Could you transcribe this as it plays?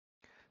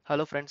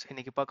Hello friends,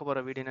 இன்னைக்கு பார்க்க போகிற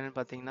வீடியோ என்னென்னு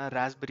பார்த்தீங்கன்னா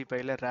ராஸ்பெரி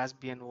பையில்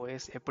ராஸ்பியன்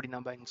ஓஎஸ் எப்படி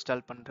நம்ம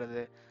இன்ஸ்டால்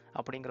பண்ணுறது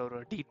அப்படிங்கிற ஒரு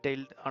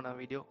டீட்டெயில்டான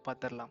வீடியோ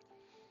பார்த்துடலாம்.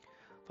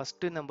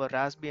 ஃபஸ்ட்டு நம்ம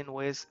ராஸ்பியன்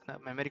ஓஎஸ்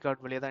மெமரி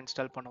கார்டு வழியாக தான்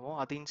இன்ஸ்டால் பண்ணுவோம்.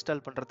 அது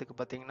இன்ஸ்டால் பண்ணுறதுக்கு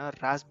பார்த்தீங்கன்னா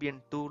ராஸ்பியன்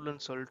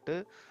டூல்னு சொல்லிட்டு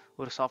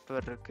ஒரு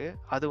சாஃப்ட்வேர் இருக்குது.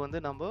 அது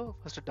வந்து நம்ம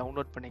ஃபஸ்ட்டு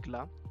டவுன்லோட்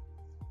பண்ணிக்கலாம்.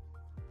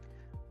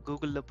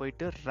 கூகுளில்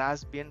போயிட்டு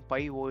ராஸ்பியன்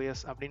பை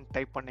ஓஎஸ் அப்படின்னு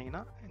டைப்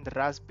பண்ணிங்கன்னா இந்த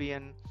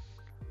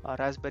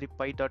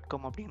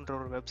raspberrypi.com அப்படின்ற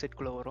ஒரு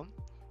வெப்சைட்குள்ளே வரும்.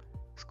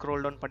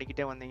 ஸ்க்ரோல் டவுன்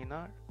பண்ணிக்கிட்டே வந்தீங்கன்னா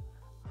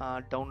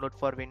download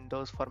for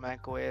Windows, for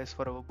Mac OS,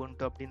 for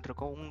Ubuntu அப்படின்னு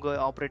இருக்கும். உங்கள்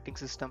ஆப்ரேட்டிங்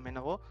சிஸ்டம்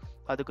என்னவோ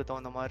அதுக்கு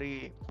தகுந்த மாதிரி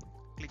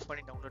கிளிக்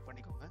பண்ணி டவுன்லோட்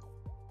பண்ணிக்கோங்க.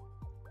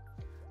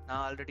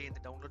 நான் ஆல்ரெடி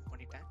இந்த டவுன்லோட்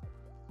பண்ணிட்டேன்.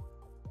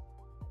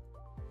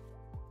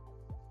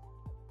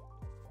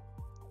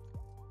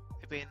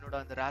 இப்போ என்னோட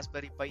அந்த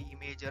ராஸ்பெரி பை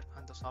இமேஜர்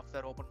அந்த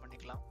சாஃப்ட்வேர் ஓப்பன்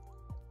பண்ணிக்கலாம்.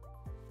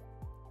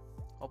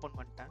 ஓப்பன்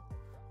பண்ணிட்டேன்.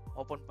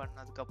 ஓப்பன்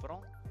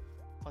பண்ணதுக்கப்புறம்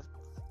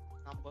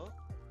நம்ம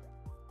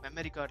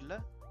மெமரி கார்டில்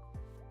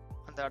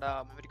அந்த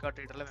மெமரி கார்டு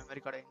ரீடரில்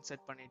மெமரி கார்டை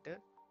இன்சர்ட் பண்ணிவிட்டு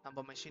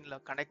நம்ம மெஷினில்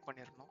கனெக்ட்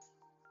பண்ணிடணும்.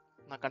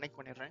 நான் கனெக்ட்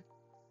பண்ணிடுறேன்.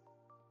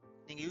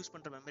 நீங்கள் யூஸ்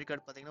பண்ணுற மெமரி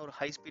கார்டு பார்த்தீங்கன்னா ஒரு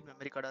ஹை ஸ்பீட்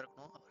மெமரி கார்டாக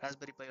இருக்கணும்.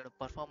 ராஸ்பெரி பையோட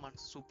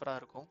பர்ஃபார்மன்ஸ்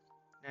சூப்பராக இருக்கும்.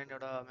 நான்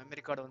என்னோட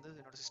மெமரி கார்டை வந்து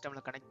என்னோட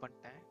சிஸ்டமில் கனெக்ட்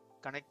பண்ணிட்டேன்.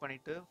 கனெக்ட்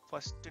பண்ணிவிட்டு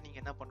ஃபஸ்ட்டு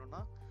நீங்கள் என்ன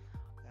பண்ணணும்னா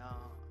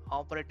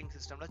ஆப்ரேட்டிங்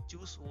சிஸ்டமில்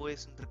சூஸ்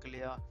ஓஎஸ்ன்னு இருக்கு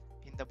இல்லையா,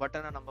 இந்த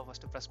பட்டனை நம்ம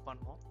ஃபஸ்ட்டு ப்ரெஸ்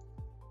பண்ணுவோம்.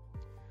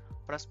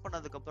 ப்ரெஸ்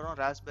பண்ணதுக்கப்புறம்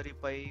raspberry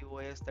by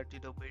OS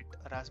 32 bit,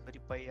 raspberry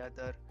by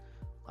other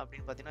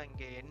அப்படின்னு பார்த்தீங்கன்னா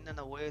இங்கே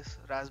என்னென்ன ஓஎஸ்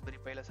ராஸ்பெரி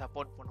பையில்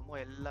சப்போர்ட் பண்ணுமோ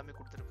எல்லாமே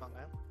கொடுத்துருப்பாங்க.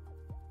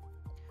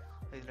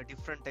 இதில்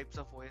டிஃப்ரெண்ட் டைப்ஸ்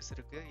ஆஃப் ஓஎஸ்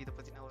இருக்குது. இதை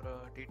பற்றின ஒரு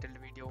டீட்டெயில்டு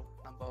வீடியோ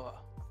நம்ம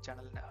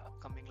சேனல்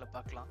கம்மிங்கில்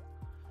பார்க்கலாம்.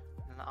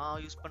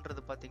 நான் யூஸ்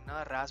பண்ணுறது பார்த்தீங்கன்னா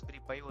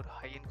ராஸ்பெரி பை ஒரு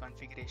high and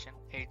configuration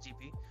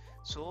 8GB.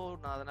 So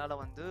நான்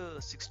அதனால் வந்து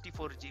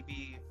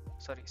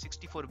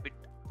 64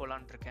 பிட்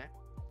போலான் இருக்கேன்.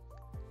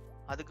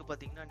 அதுக்கு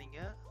பார்த்தீங்கன்னா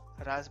நீங்கள்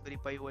ராஸ்பெரி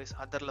பை ஓஎஸ்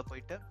அதரில்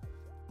போயிட்டு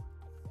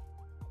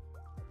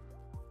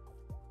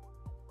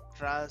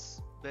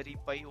ராஸ்பெரி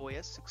பை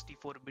ஓஎஸ்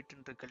 64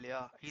 பிட்னு இருக்கு இல்லையா,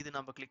 இது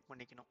நம்ம கிளிக்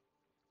பண்ணிக்கணும்.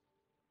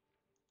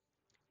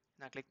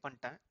 நான் கிளிக்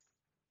பண்ணிட்டேன்.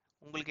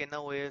 உங்களுக்கு என்ன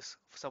ஓஎஸ்,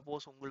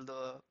 சப்போஸ் உங்களது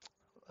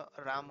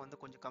ரேம் வந்து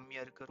கொஞ்சம்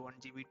கம்மியாக இருக்குது, ஒரு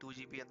 1GB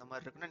 2GB அந்த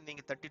மாதிரி இருக்குன்னா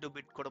நீங்கள் 32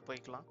 பிட் கூட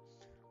போய்க்கலாம்.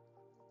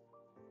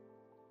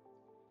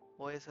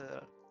 ஓஎஸை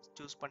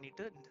சூஸ்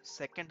பண்ணிவிட்டு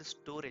செகண்ட்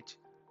ஸ்டோரேஜ்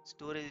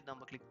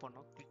நம்ம கிளிக்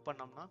பண்ணோம். கிளிக்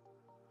பண்ணோம்னா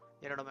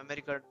என்னோட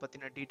மெமரி கார்டு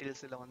பற்றின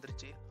டீட்டெயில்ஸ் இதில்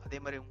வந்துருச்சு. அதே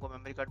மாதிரி உங்கள்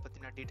மெமரி கார்டு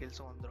பற்றின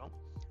டீட்டெயில்ஸும் வந்துடும்.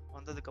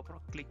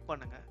 வந்ததுக்கப்புறம் கிளிக்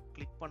பண்ணுங்கள்.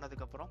 கிளிக்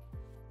பண்ணதுக்கப்புறம்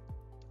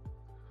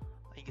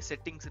இங்கே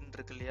செட்டிங்ஸ்ன்னு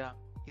இருக்கு இல்லையா,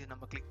 இது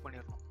நம்ம கிளிக்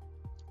பண்ணிடணும்.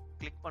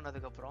 கிளிக்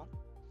பண்ணதுக்கப்புறம்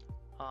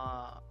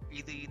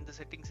இந்த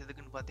செட்டிங்ஸ்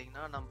எதுக்குன்னு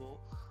பார்த்தீங்கன்னா நம்ம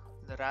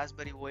இந்த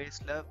ராஸ்பெரி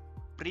ஓஎஸில்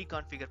ப்ரீ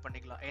கான்ஃபிகர்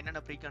பண்ணிக்கலாம்.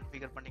 என்னென்ன ப்ரீ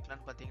கான்ஃபிகர்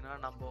பண்ணிக்கலாம்னு பார்த்தீங்கன்னா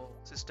நம்ம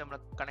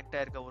சிஸ்டமில் கனெக்ட்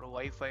ஆகிருக்க ஒரு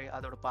வைஃபை,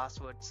 அதோட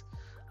பாஸ்வேர்ட்ஸ்,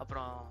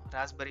 அப்புறம்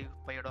ராஸ்பெரி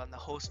பையோட அந்த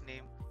host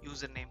name,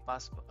 user name,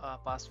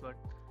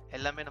 password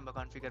எல்லாமே நம்ம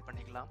கான்ஃபிகர்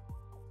பண்ணிக்கலாம்.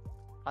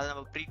 அதை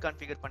நம்ம ப்ரீ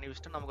கான்ஃபிகர் பண்ணி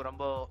வச்சுட்டு நமக்கு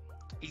ரொம்ப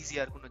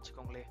ஈஸியாக இருக்கும்னு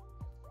வச்சுக்கோங்களேன்.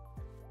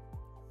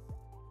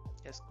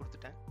 எஸ்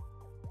கொடுத்துட்டேன்.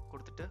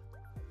 கொடுத்துட்டு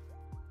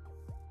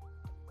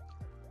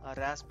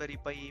raspberry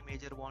by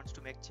imager wants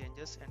to make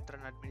changes, enter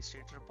an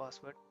administrator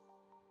password.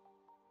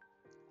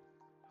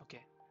 Okay,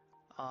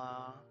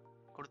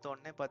 கொடுத்த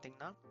உடனே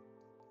பார்த்தீங்கன்னா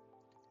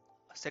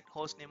செட்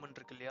ஹோஸ்ட் நேம்னு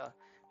இருக்கு இல்லையா,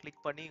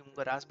 கிளிக் பண்ணி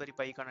உங்கள் ராஸ்பெரி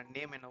பைக்கான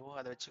நேம் என்னவோ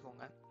அதை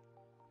வச்சுக்கோங்க.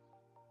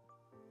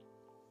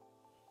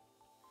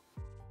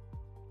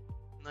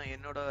 நான்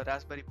என்னோட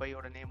ராஸ்பெரி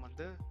பையோட நேம்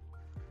வந்து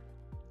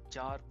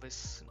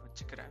ஜார்விஸ்ன்னு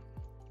வச்சுக்கிறேன்.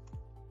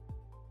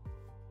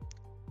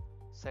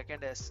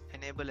 செகண்ட்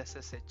எனேபிள்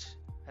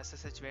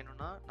SSH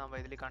வேணும்னா நம்ம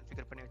இதிலே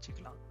கான்ஃபிகர் பண்ணி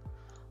வச்சுக்கலாம்.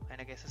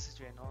 எனக்கு SSH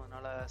வேணும்,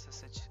 அதனால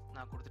SSH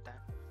நான்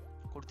கொடுத்துட்டேன்.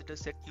 கொடுத்துட்டு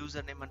set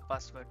user name and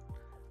password.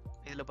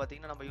 இதில்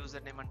பார்த்தீங்கன்னா நம்ம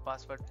யூசர் நேம் அண்ட்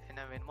பாஸ்வேர்ட்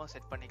என்ன வேணுமோ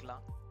செட்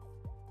பண்ணிக்கலாம்.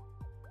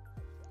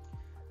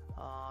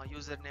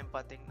 யூசர் நேம்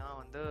பார்த்தீங்கன்னா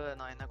வந்து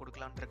நான் என்ன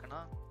கொடுக்கலான்னு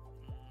இருக்கேன்னா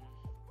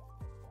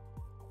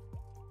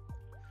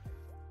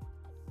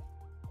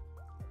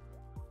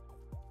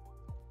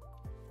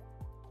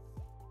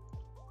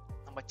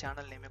நம்ம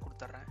சேனல் நேமே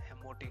கொடுத்துட்றேன்,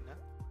 MOTன்னு.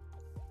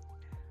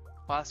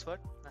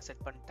 பாஸ்வேர்ட் நான்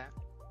செட் பண்ணிட்டேன்.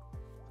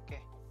 ஓகே,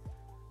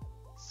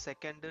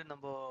 செகண்டு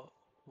நம்ம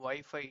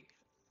வைஃபை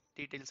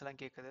டீட்டெயில்ஸ் எல்லாம்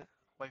கேட்குது.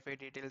 வைஃபை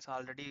டீட்டெயில்ஸ்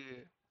ஆல்ரெடி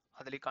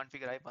அதுலேயே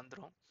கான்ஃபிகர் ஆகி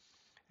வந்துடும்.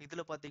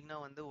 இதில் பார்த்தீங்கன்னா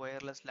வந்து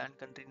ஒயர்லெஸ் லேண்ட்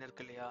கண்ட்ரின்னு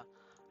இருக்கு இல்லையா,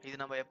 இது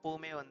நம்ம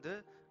எப்போவுமே வந்து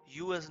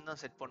யூஎஸ்ன்னு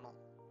தான் செட் பண்ணோம்.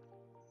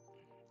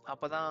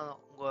 அப்போ தான்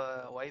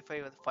உங்கள் வைஃபை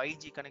வந்து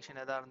 5G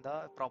கனெக்ஷன் எதாக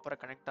இருந்தால்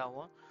ப்ராப்பராக கனெக்ட்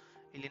ஆகும்,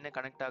 இல்லைன்னா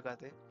கனெக்ட்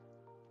ஆகாது.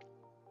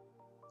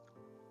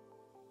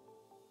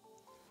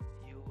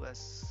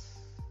 யூஎஸ்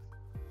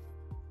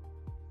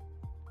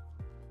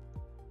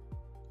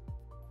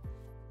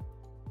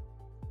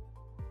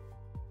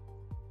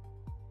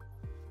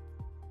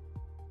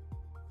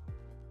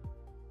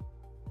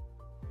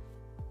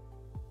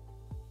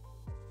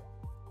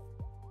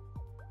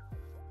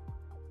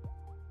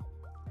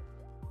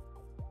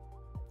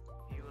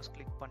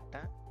கிளிக்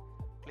பண்ணிட்டேன்.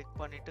 கிளிக்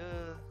பண்ணிட்டு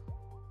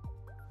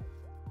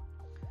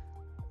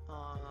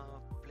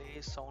play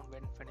please sound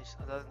when finish,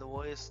 அதாவது இந்த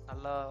ஓஎஸ்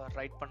நல்லா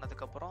ரைட்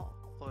பண்ணதுக்கப்புறம்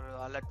ஒரு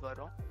அலர்ட்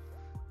வரும்,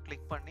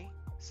 கிளிக் பண்ணி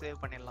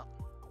சேவ் பண்ணிடலாம்.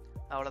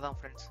 அவ்வளோதான்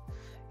ஃப்ரெண்ட்ஸ்.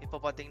 இப்போ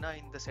பார்த்தீங்கன்னா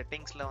இந்த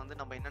செட்டிங்ஸில் வந்து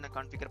நம்ம என்னென்ன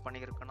கான்ஃபிகர்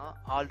பண்ணியிருக்கோன்னா,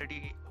 ஆல்ரெடி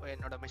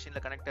என்னோட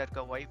மெஷினில் கனெக்ட்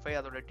ஆகிருக்க ஒய்ஃபை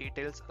அதோட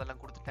டீட்டெயில்ஸ்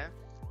அதெல்லாம் கொடுத்துட்டேன்.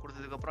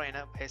 கொடுத்ததுக்கப்புறம்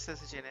என்ன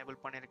SSH எனேபிள்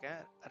பண்ணியிருக்கேன்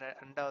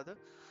ரெண்டாவது.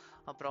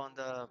 அப்புறம்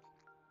அந்த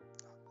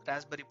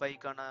raspberry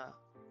பைக்கான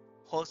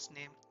host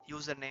name,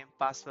 user name,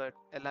 password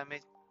எல்லாமே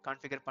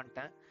கான்ஃபிகர்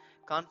பண்ணிட்டேன்.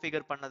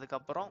 கான்ஃபிகர்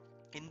பண்ணதுக்கப்புறம்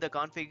இந்த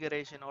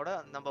கான்ஃபிகரேஷனோட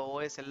நம்ம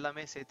ஓஎஸ்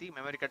எல்லாமே சேர்த்து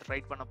மெமரி கார்டு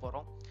ரைட் பண்ண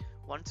போகிறோம்.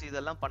 ஒன்ஸ்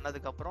இதெல்லாம்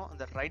பண்ணதுக்கப்புறம்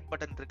அந்த ரைட்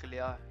பட்டன் இருக்கு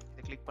இல்லையா,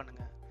 இதை கிளிக்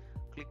பண்ணுங்கள்.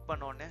 கிளிக்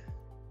பண்ணோடனே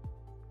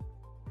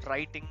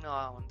ரைட்டிங்னு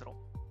வந்துடும்.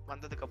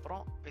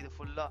 வந்ததுக்கப்புறம் இது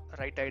ஃபுல்லாக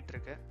ரைட்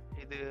ஆகிட்டுருக்கு.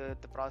 இது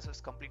இந்த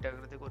ப்ராசஸ் கம்ப்ளீட்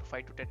ஆகிறதுக்கு ஒரு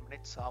 5 to 10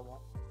 minutes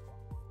ஆகும்.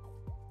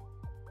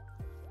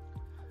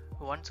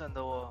 ஒன்ஸ்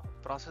அந்த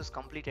ப்ராசஸ்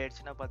கம்ப்ளீட்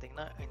ஆகிடுச்சுன்னா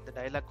பார்த்தீங்கன்னா இந்த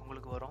டைலாக்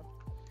உங்களுக்கு வரும்.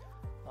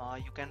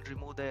 You can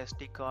remove the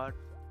SD card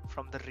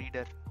from the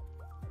reader,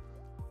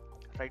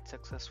 right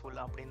successful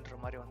அப்படின்ற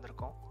மாதிரி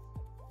வந்திருக்கும்.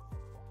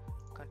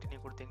 கண்டினியூ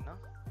கொடுத்தீங்கன்னா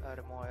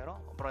ரிமூவ்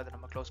ஆயிரும். அப்புறம் இதை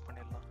நம்ம க்ளோஸ்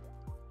பண்ணிடலாம்.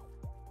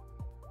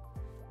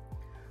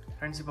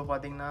 ஃப்ரெண்ட்ஸ், இப்போ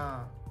பார்த்தீங்கன்னா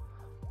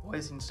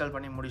ஓஎஸ் இன்ஸ்டால்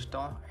பண்ணி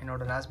முடிச்சிட்டோம்.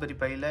 என்னோடய ராஸ்பெரி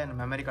பையில் என்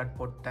மெமரி கார்டு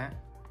போட்டேன்.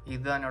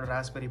 இதுதான் என்னோடய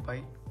ராஸ்பெரி பை.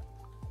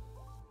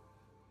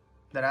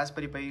 இந்த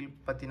ராஸ்பெரி பை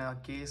பற்றின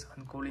case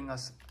and cooling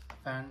as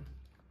fan,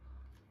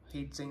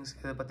 heat Singh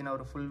இதை பற்றின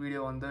ஒரு ஃபுல்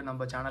வீடியோ வந்து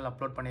நம்ம சேனல்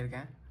அப்லோட்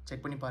பண்ணியிருக்கேன்.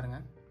 செக் பண்ணி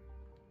பாருங்கள்.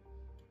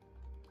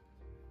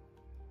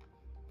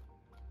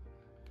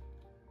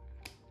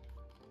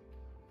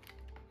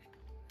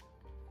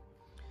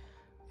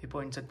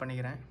 இப்போது இன்செர்ட்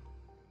பண்ணிக்கிறேன்.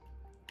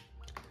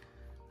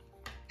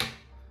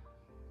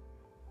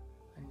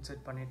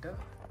 இன்செர்ட் பண்ணிவிட்டு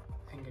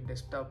எங்கள்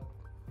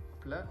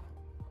டெஸ்க்டாப்பில்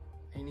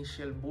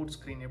இனிஷியல் பூட்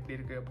ஸ்க்ரீன் எப்படி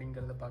இருக்குது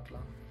அப்படிங்கிறத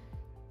பார்க்கலாம்.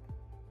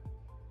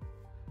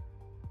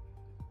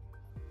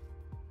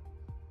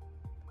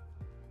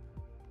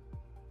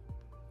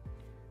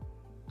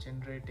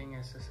 ஜென்ரேட்டிங்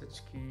SSH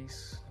keys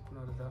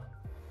அப்படின்னு வருதா.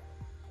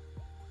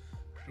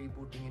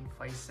 rebooting in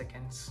 5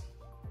 seconds.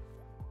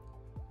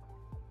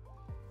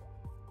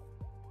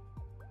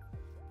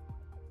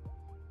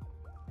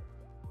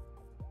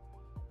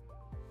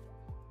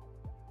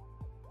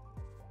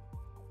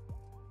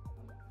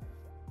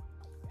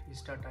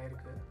 ரீஸ்டார்ட்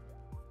ஆயிருக்கு.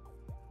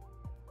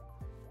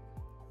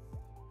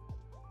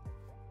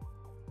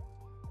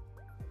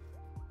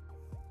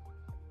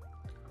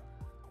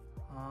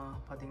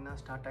 பார்த்தீங்கன்னா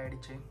ஸ்டார்ட்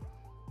ஆயிடுச்சு.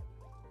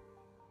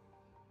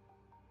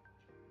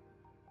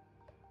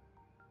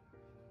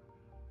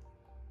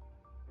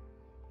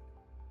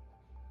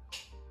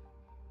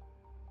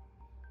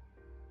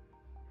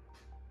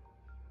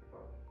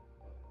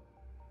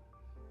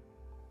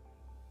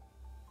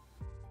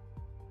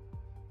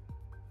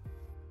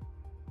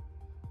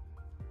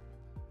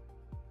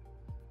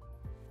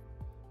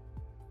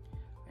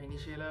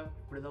 இனிஷியலாக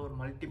இப்படி தான் ஒரு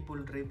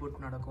மல்டிபிள் ரீபூட்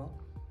நடக்கும்.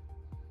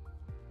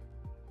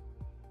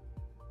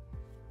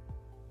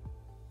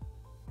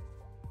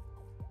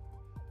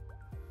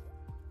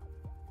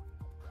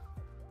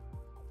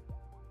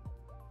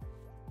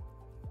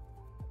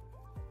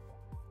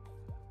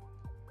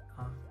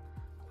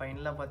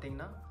 ஃபைனலாக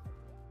பார்த்தீங்கன்னா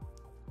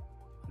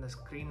அந்த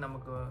ஸ்க்ரீன்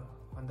நமக்கு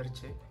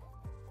வந்துருச்சு.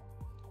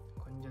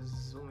 கொஞ்சம்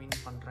ஜூம்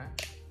இன் பண்ணுறேன்.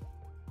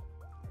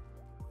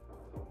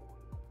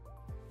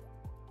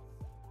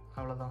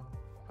 அவ்வளோதான்.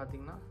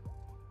 பார்த்தீங்கன்னா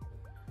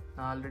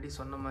நான் ஆல்ரெடி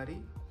சொன்ன மாதிரி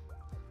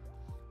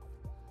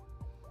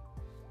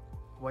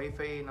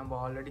ஒய்ஃபை நம்ம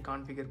ஆல்ரெடி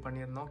கான்ஃபிகர்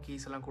பண்ணியிருந்தோம்,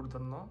 கீஸ் எல்லாம்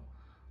கொடுத்துருந்தோம்,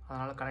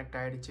 அதனால் கனெக்ட்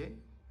ஆகிடுச்சு.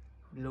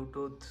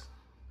 ப்ளூடூத்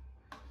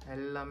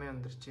எல்லாமே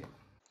வந்துருச்சு.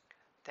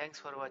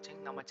 தேங்க்ஸ் ஃபார்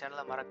வாட்சிங். நம்ம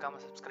சேனலை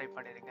மறக்காமல் சப்ஸ்கிரைப்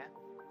பண்ணிடுங்க.